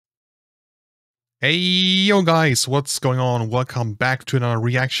Hey yo guys, what's going on? Welcome back to another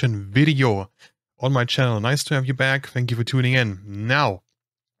reaction video on my channel. Nice to have you back. Thank you for tuning in. Now,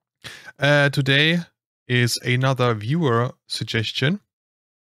 today is another viewer suggestion.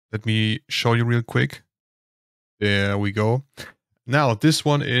 Let me show you real quick. There we go. Now, this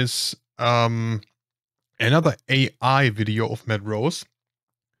one is another AI video of Matt Rose,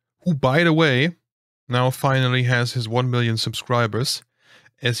 who, by the way, now finally has his 1 million subscribers,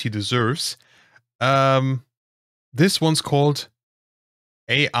 as he deserves. This one's called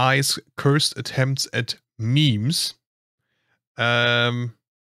AI's Cursed Attempts at Memes. Yeah,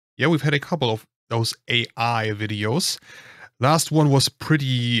 we've had a couple of those AI videos. Last one was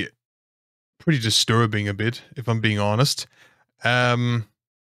pretty disturbing a bit, if I'm being honest.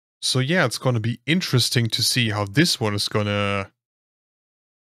 So yeah, it's gonna be interesting to see how this one is gonna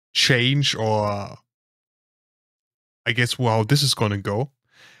change, or I guess how this is gonna go.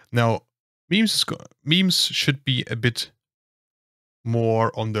 Now, memes should be a bit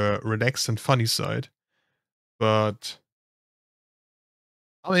more on the relaxed and funny side, but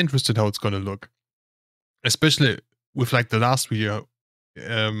I'm interested how it's gonna look, especially with like the last video,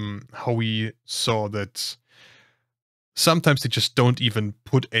 how we saw that sometimes they just don't even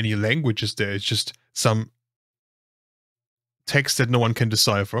put any languages there. It's just some text that no one can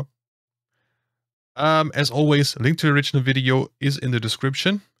decipher. As always, link to the original video is in the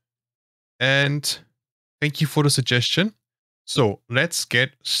description, and thank you for the suggestion. So let's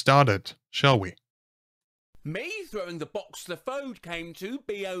get started, shall we? Me throwing the box the food came to,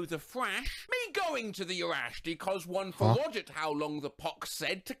 B.O. the thrash. Me going to the Urash, because one forwarded how long the pox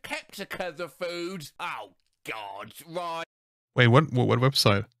said to Keptica the food. Oh, God, right. Wait, what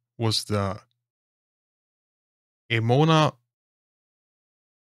website was the Emona?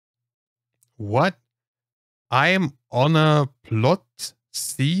 What? I'm on a plotc.com.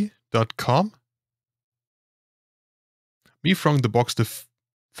 Me throwing the box the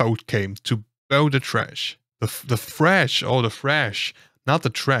food came to bow the trash. The fresh, oh, the fresh, not the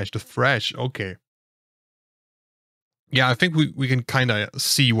trash, the fresh, okay. Yeah, I think we can kind of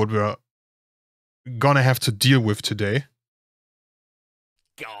see what we're gonna have to deal with today.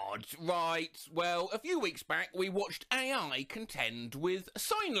 God, right. Well, a few weeks back, we watched AI contend with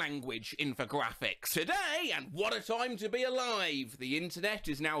sign language infographics. Today, and what a time to be alive, the internet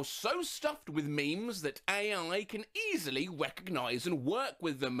is now so stuffed with memes that AI can easily recognize and work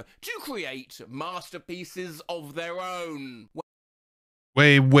with them to create masterpieces of their own.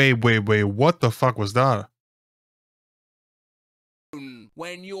 Wait, what the fuck was that?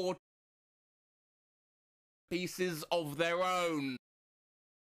 When your pieces of their own.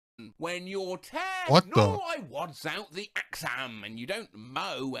 When you're What the? no, I wads out the exam and you don't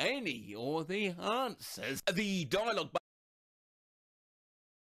mow any or the answers. The dialogue.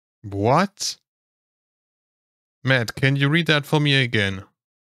 What? Matt, can you read that for me again?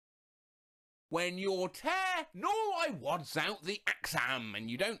 When you're no, I wads out the exam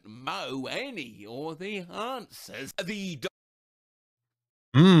and you don't mow any or the answers. The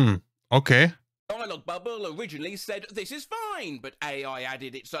Okay. dialogue bubble originally said this is fine, but AI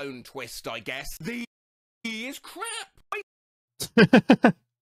added its own twist, I guess. The is crap.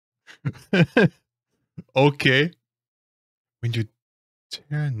 Okay. When you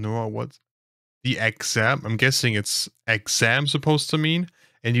no, what's the exam? I'm guessing it's exam supposed to mean,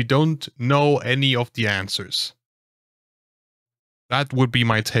 and you don't know any of the answers. That would be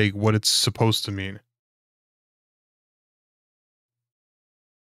my take, what it's supposed to mean.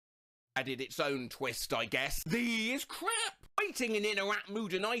 Added its own twist, I guess. The is crap. Waiting in inner at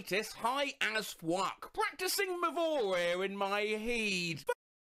moodinitis, high as fuck. Practicing Mavoria in my heed.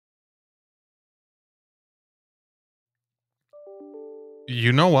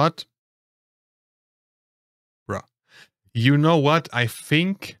 You know what? Bruh. You know what? I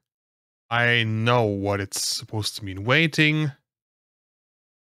think I know what it's supposed to mean. Waiting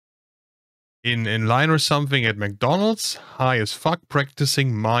in line or something at McDonald's, high as fuck,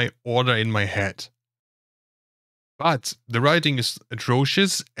 practicing my order in my head. But the writing is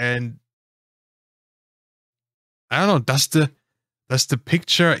atrocious, and I don't know, does the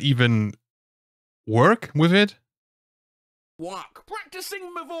picture even work with it? Walk.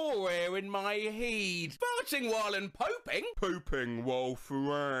 Practicing Mavoria in my heed. Farting while and pooping. Pooping while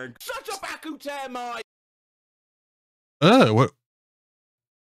farag. Shut up, Akute, my... What?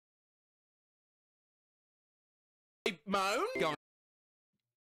 Moan?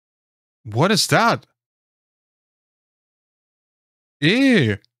 What is that?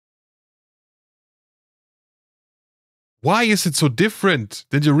 Ew. Why is it so different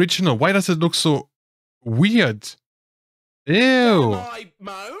than the original? Why does it look so weird? Ew. I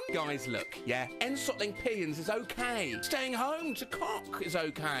moan? Guys, look, yeah, ensottling pigeons is okay. Staying home to cock is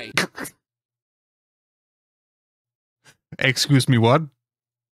okay. Excuse me, what?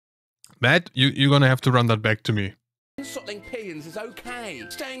 Matt, you're gonna have to run that back to me. Ensottling pigeons is okay.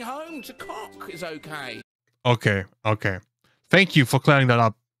 Staying home to cock is okay. Okay, okay. Thank you for clearing that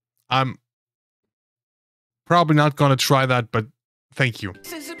up. I'm probably not gonna try that, but thank you.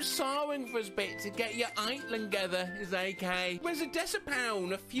 Some sawing for a bit to get your eitling together is okay. Where's a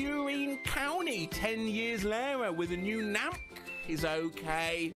decipound, a Furine County 10 years later with a new namp is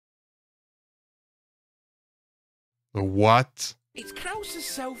okay. What? It's Krause's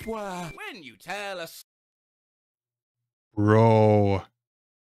self-worth when you tell us. Bro.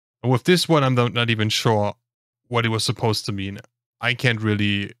 With this one, I'm not even sure what it was supposed to mean. I can't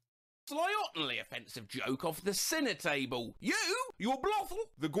really... Slightly offensive joke off the cinner table. You're bluffle,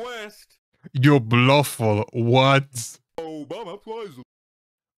 the guest. You're blufful. What? Obama twice.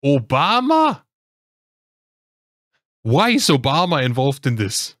 Obama? Why is Obama involved in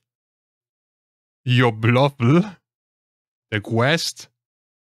this? You're blufful. The quest?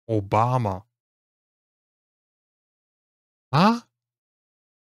 Obama. Huh?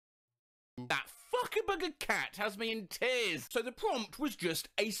 That fucking bugger cat has me in tears. So the prompt was just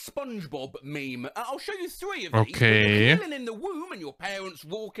a SpongeBob meme. I'll show you 3 of these. Okay. You're killing in the womb and your parents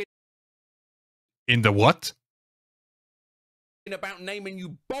walking In the what? in about naming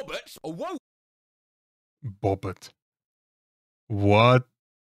you Bobbert. Oh, whoa. Bobbert. What?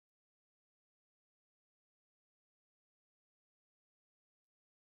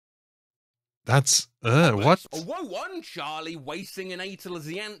 That's what? Oh, whoa, one Charlie wasting an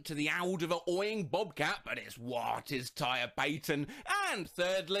ant to the old of a oing bobcat, but it's what is tire baitin'. And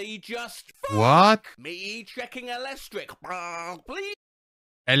thirdly, just fuck What? me checking electric. Please.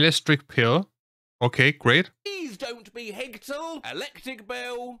 Electric pill. Okay, great. Please don't be Higtal. Electric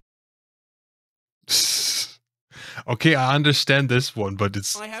bill. Okay, I understand this one, but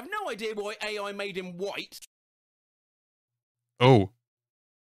it's... I have no idea why AI made him white. Oh.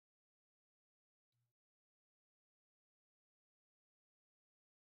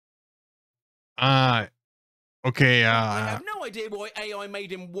 Okay, I have no idea why AI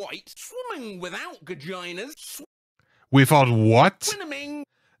made him white. Swimming without vaginas. Without what? Swimming.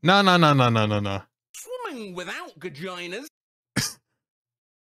 No, no, no, no, no, no, no. Swimming without vaginas.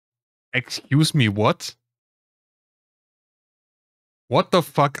 Excuse me, what? What the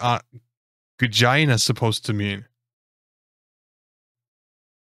fuck are vagina supposed to mean?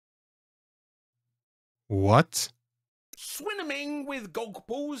 What? Swimming with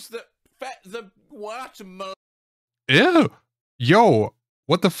goggles that fet the watermelon. Ew! Yo!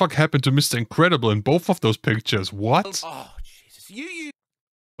 What the fuck happened to Mr. Incredible in both of those pictures? What? Oh, Jesus. You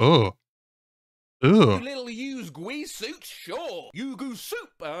Oh. Ugh. little used gwee suit, sure. You goo soup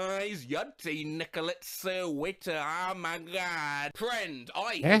eyes, yudty Nicolette Witter, oh my god. Friend,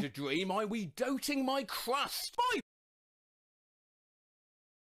 I had a dream I we doting my crust.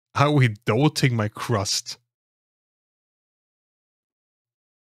 Are we doting my crust?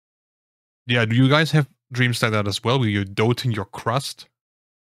 Yeah, do you guys have dreams like that as well, where you're doting your crust?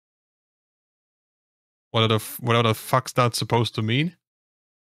 What the fuck's that supposed to mean?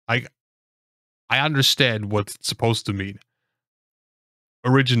 I understand what it's supposed to mean.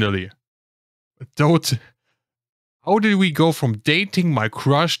 Originally. How did we go from dating my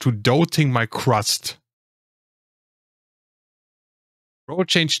crush to doting my crust? Bro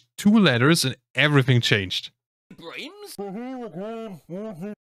changed 2 letters and everything changed. Dreams?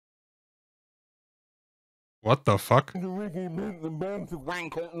 What the fuck? Funny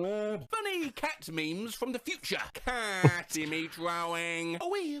cat memes from the future. Catty me drawing.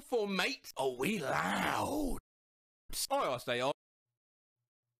 Are we for mate? Are we loud? I stay on.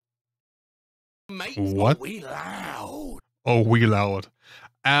 Mate, what? Are we loud? Oh, we loud.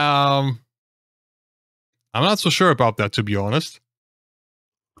 I'm not so sure about that, to be honest.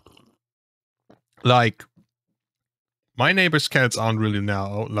 Like, my neighbor's cats aren't really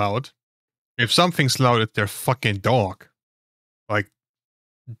now loud. If something's loud, it's their fucking dog. Like,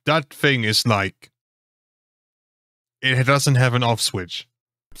 that thing is like... It doesn't have an off switch.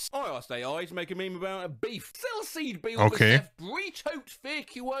 I stay eyes make a meme about a beef. Still seed beef. Okay. Breetote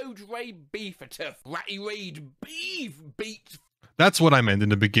fake ray beef at a ratty reed beef beat. That's what I meant in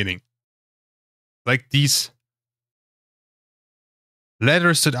the beginning. Like these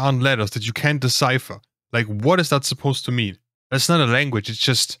letters that aren't letters that you can't decipher. Like, what is that supposed to mean? That's not a language, it's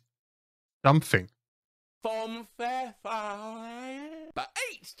just something. From fair fire. But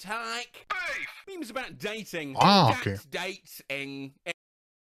 8 tyke. Memes about dating. Ah, okay. Dating.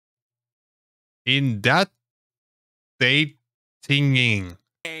 In that dating.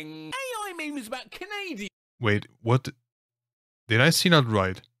 AI memes about Canadian. Wait, what? Did I see that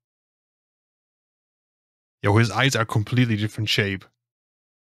right? Yo, his eyes are completely different shape.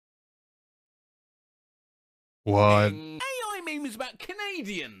 What? AI memes about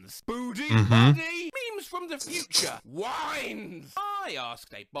Canadians. Booty, Mm-hmm. buddy. Memes from the future. Wines. I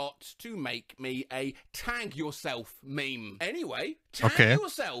asked a bot to make me a tag yourself meme. Anyway, tag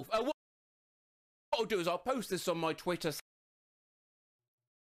yourself. What I'll do is I'll post this on my Twitter.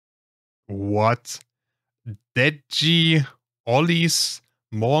 What? Deji Ollie's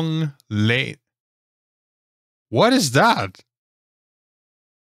Mong Le. What is that?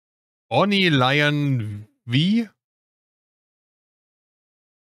 Oni Lion V?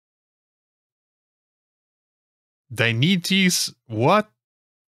 Dainites? What?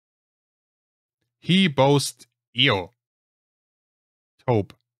 He boast Eo.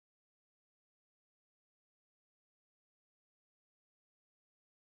 Taupe.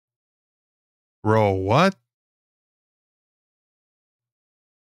 Bro, what?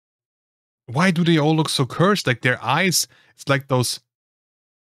 Why do they all look so cursed? Like their eyes, it's like those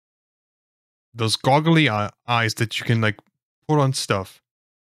goggly eyes that you can like put on stuff.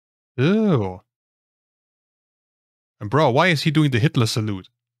 Ew. And bro, why is he doing the Hitler salute?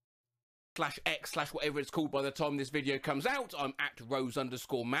 /X/ whatever it's called by the time this video comes out. I'm at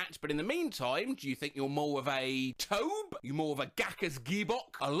Rose_Matt. But in the meantime, do you think you're more of a Tobe? You more of a Gakkas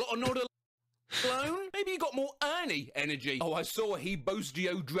Gearbock? A lot of Nodder alone? Maybe you got more Ernie energy. Oh, I saw he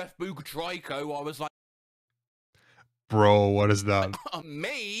boastio Drefbug Trico. I was like, Bro, what is that?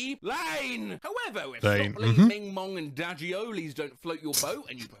 Me? Lane! However, if Lane. Sopley, Ming Mong and Dagiolis don't float your boat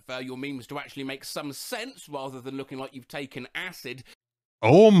and you prefer your memes to actually make some sense rather than looking like you've taken acid.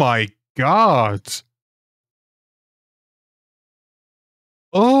 Oh my god.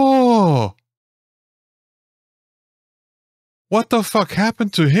 Oh. What the fuck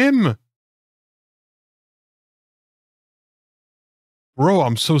happened to him? Bro,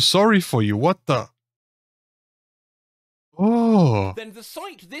 I'm so sorry for you. What the? Oh. Then the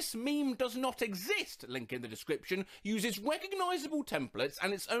site This Meme Does Not Exist, link in the description, uses recognizable templates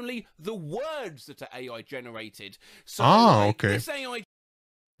and it's only the words that are AI generated. So okay. This AI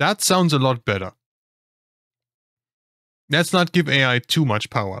that sounds a lot better. Let's not give AI too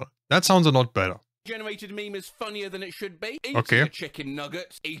much power. That sounds a lot better. Generated meme is funnier than it should be. Eating a chicken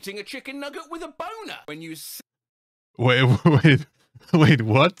nugget. Eating a chicken nugget with a boner. When you Wait,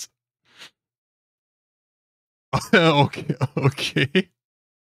 what? Okay.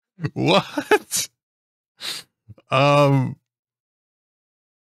 What?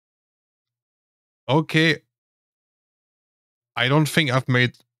 Okay. I don't think I've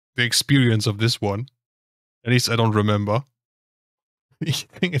made the experience of this one. At least I don't remember.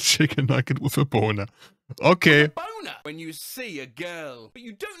 Eating a chicken nugget with a boner. Okay. With a boner when you see a girl, but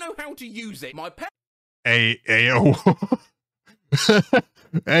you don't know how to use it. My pet. Hey, yo.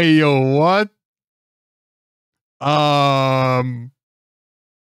 Hey, yo, what?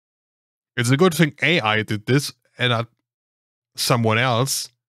 It's a good thing AI did this and not someone else.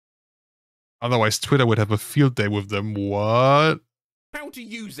 Otherwise, Twitter would have a field day with them. What? How to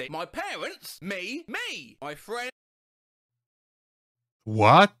use it. My parents, me, my friend.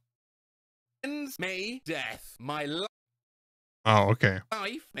 What? Me, death. My life. Oh, okay.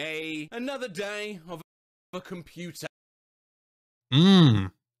 Me. Another day of a computer.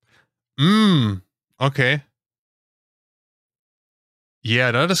 Okay.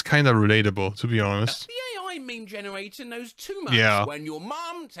 Yeah, that is kind of relatable, to be honest. The AI meme generator knows too much when your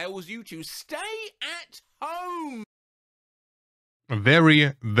mom tells you to stay at home. A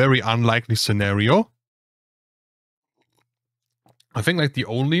very, very unlikely scenario. I think like the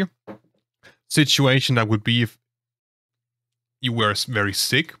only situation that would be if you were very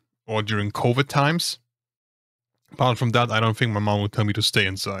sick or during COVID times. Apart from that, I don't think my mom would tell me to stay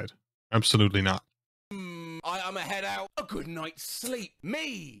inside. Absolutely not. I'm a head out. A good night's sleep.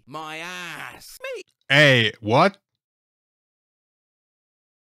 Me. My ass. Me. Hey, what?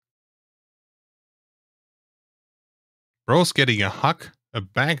 Bro's getting a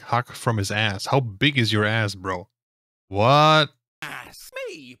back hug from his ass. How big is your ass, bro? What? Ass.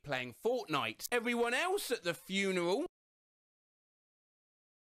 Me playing Fortnite. Everyone else at the funeral.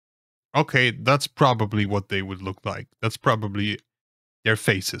 Okay, that's probably what they would look like. That's probably their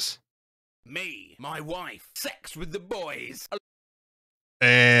faces. Me, my wife, sex with the boys.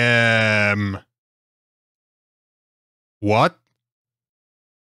 What?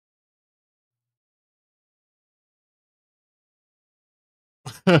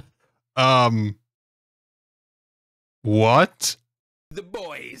 What? the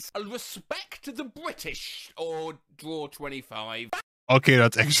boys. A respect to the British, or draw 25. Okay,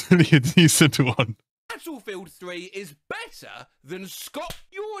 that's actually a decent one. Battlefield 3 is better than Scott,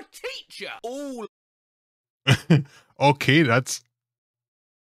 you're a teacher. All Okay, that's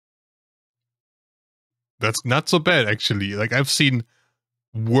not so bad, actually. Like, I've seen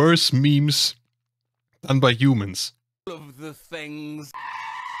worse memes done by humans. of the things.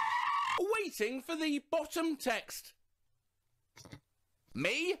 Waiting for the bottom text.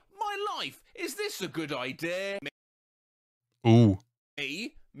 Me? My life. Is this a good idea? Ooh.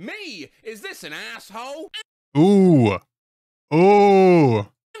 Me? Me? Is this an asshole? Ooh. Oh.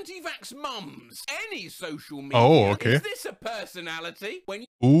 Anti-vax mums. Any social media. Oh, okay. Is this a personality? When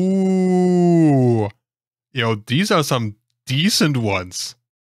Ooh. Yo, these are some decent ones.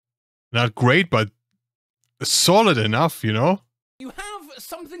 Not great, but solid enough, you know? you have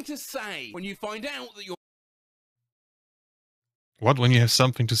something to say, when you find out that your What when you have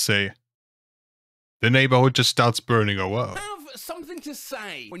something to say? The neighborhood just starts burning or what? have something to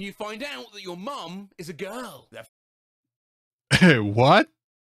say, when you find out that your mum is a girl. The What?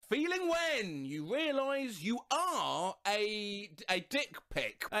 feeling when you realise you are a dick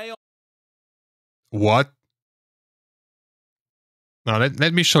pic. What? Now,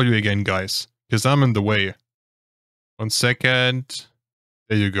 let me show you again, guys. Because I'm in the way. 1 second.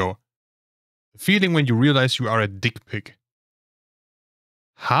 There you go. The feeling when you realize you are a dick pic.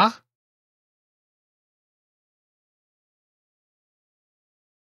 Huh?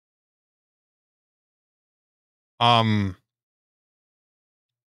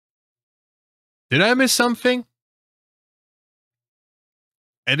 Did I miss something?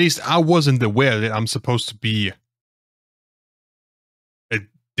 At least I wasn't aware that I'm supposed to be a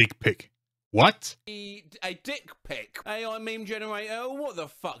dick pic. What? A dick pic. AI meme generator. What the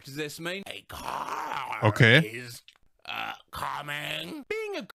fuck does this mean? A car Okay. is coming.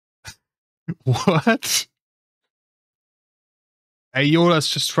 Being a What? Hey, Yola's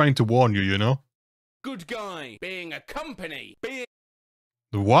just trying to warn you, you know? good guy. Being a company. Being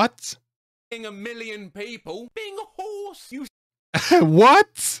What? a million people. Being a horse. You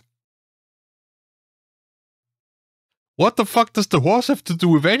What? What the fuck does the horse have to do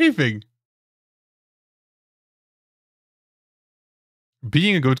with anything?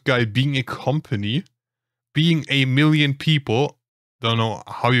 Being a good guy, being a company, being a million people. Don't know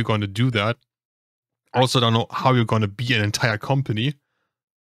how you're going to do that. Also don't know how you're going to be an entire company.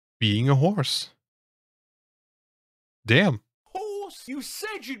 Being a horse. Damn. horse. You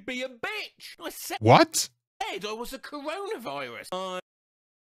said you'd be a bitch. I said What? I was a coronavirus.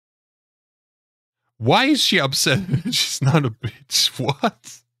 Why is she upset? She's not a bitch.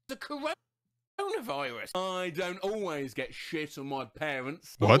 What? The coronavirus. I don't always get shit on my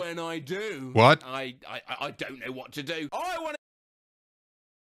parents. What? But when I do, What? I don't know what to do. I want to.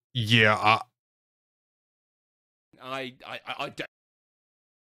 Yeah, I don't.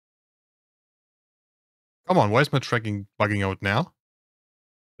 come on, why is my tracking bugging out now?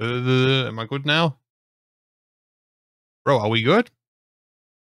 Am I good now? Bro, are we good?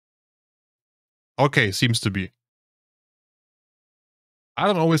 Okay, seems to be. I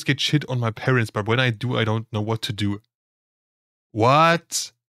don't always get shit on my parents, but when I do, I don't know what to do.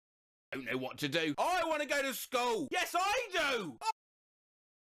 What? Don't know what to do. I want to go to school. Yes, I do.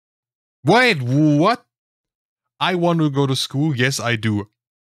 Wait, what? I want to go to school? Yes, I do.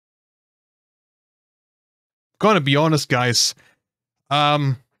 Gonna be honest, guys.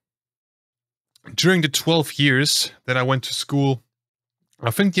 During the 12 years that I went to school,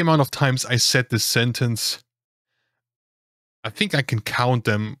 I think the amount of times I said this sentence, I think I can count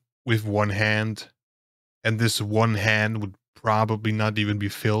them with one hand. And this one hand would probably not even be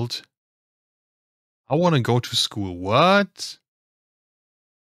filled. I want to go to school. What?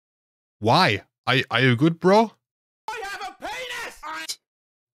 Why? Are you good, bro? I have a penis. I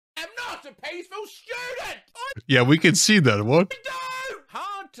am not a peaceful student. Yeah, we can see that. What? Don't.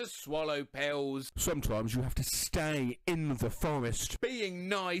 Hard to swallow pills. Sometimes you have to stay in the forest. Being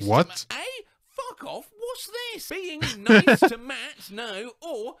nice. What? To fuck off. What's this? Being nice to Matt? No.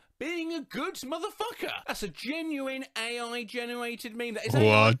 Or being a good motherfucker. That's a genuine AI generated meme. That is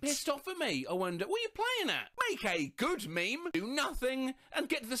AI What? pissed off at me. I wonder, what are you playing at? Make a good meme, do nothing, and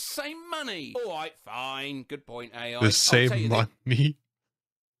get the same money. Alright, fine. Good point, AI. The same money?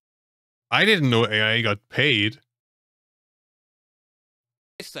 I didn't know AI got paid.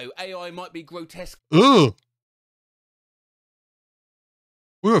 So AI might be grotesque. Ugh!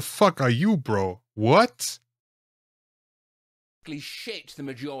 Who the fuck are you, bro? What? Shit the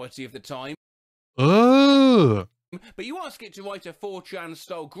majority of the time. Ugh! but you ask it to write a 4chan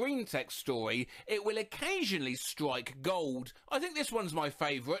style green text story, it will occasionally strike gold. I think this one's my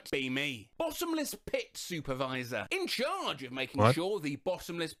favourite. Be me. Bottomless pit supervisor. In charge of making sure the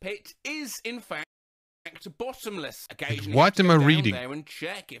bottomless pit is in fact bottomless. Occasionally what am I down reading? there and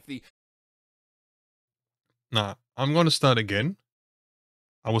check if the... Nah, I'm gonna start again.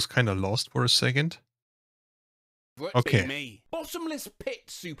 I was kind of lost for a second. Okay. Be me. Bottomless pit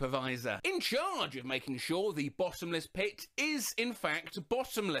supervisor. In charge of making sure the bottomless pit is in fact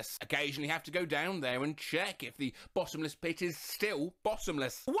bottomless. Occasionally have to go down there and check if the bottomless pit is still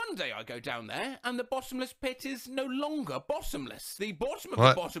bottomless. One day I go down there and the bottomless pit is no longer bottomless. The bottom of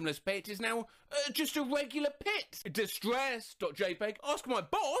the bottomless pit is now just a regular pit. Distress.jpg. Ask my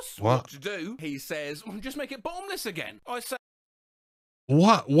boss what to do. He says, just make it bottomless again. I say,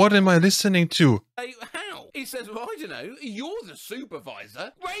 what am I listening to? How? He says, well, I don't know, you're the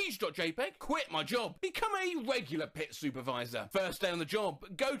supervisor. Rage.jpg, quit my job. Become a regular pit supervisor. First day on the job,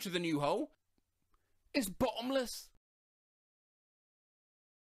 go to the new hole. It's bottomless.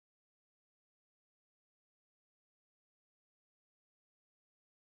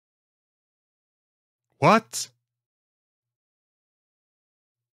 What?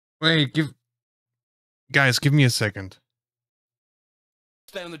 Wait, guys, give me a second.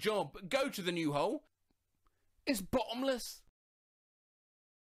 Stay on the job, go to the new hole. It's bottomless.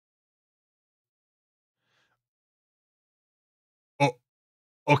 Oh,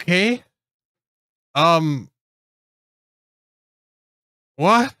 okay. What?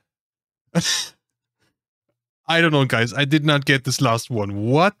 I don't know, guys. I did not get this last one.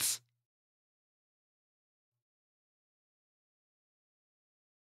 What?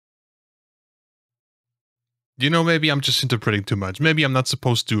 You know, maybe I'm just interpreting too much. Maybe I'm not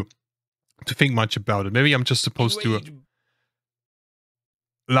supposed to think much about it. Maybe I'm just supposed to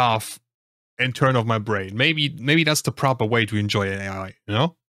laugh and turn off my brain. Maybe that's the proper way to enjoy AI, you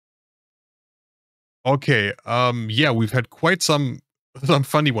know? Okay, yeah, we've had quite some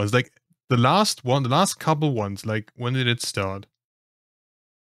funny ones. Like the last couple ones, like when did it start?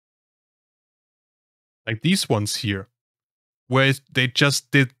 Like these ones here, where they just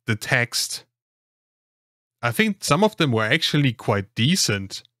did the text. I think some of them were actually quite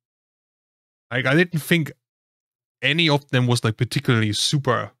decent. Like I didn't think any of them was like particularly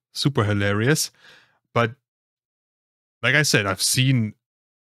super hilarious, but like I said, I've seen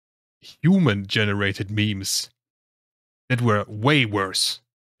human generated memes that were way worse,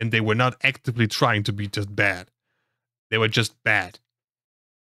 and they were not actively trying to be just bad. They were just bad.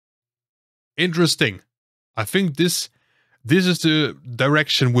 Interesting. I think this is the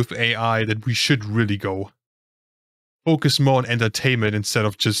direction with AI that we should really go. Focus more on entertainment instead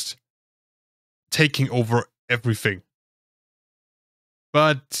of just taking over everything.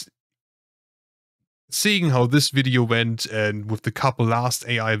 But seeing how this video went and with the couple last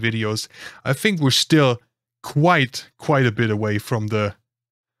AI videos, I think we're still quite a bit away from the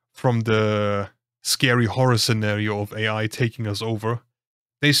scary horror scenario of AI taking us over.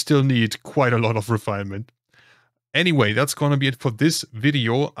 They still need quite a lot of refinement. Anyway, that's gonna be it for this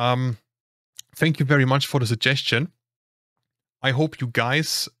video. Thank you very much for the suggestion. I hope you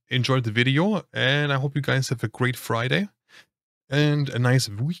guys enjoyed the video, and I hope you guys have a great Friday and a nice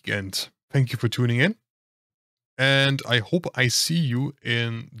weekend. Thank you for tuning in, and I hope I see you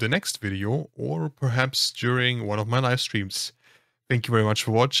in the next video, or perhaps during one of my live streams. Thank you very much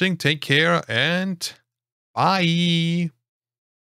for watching, take care, and bye!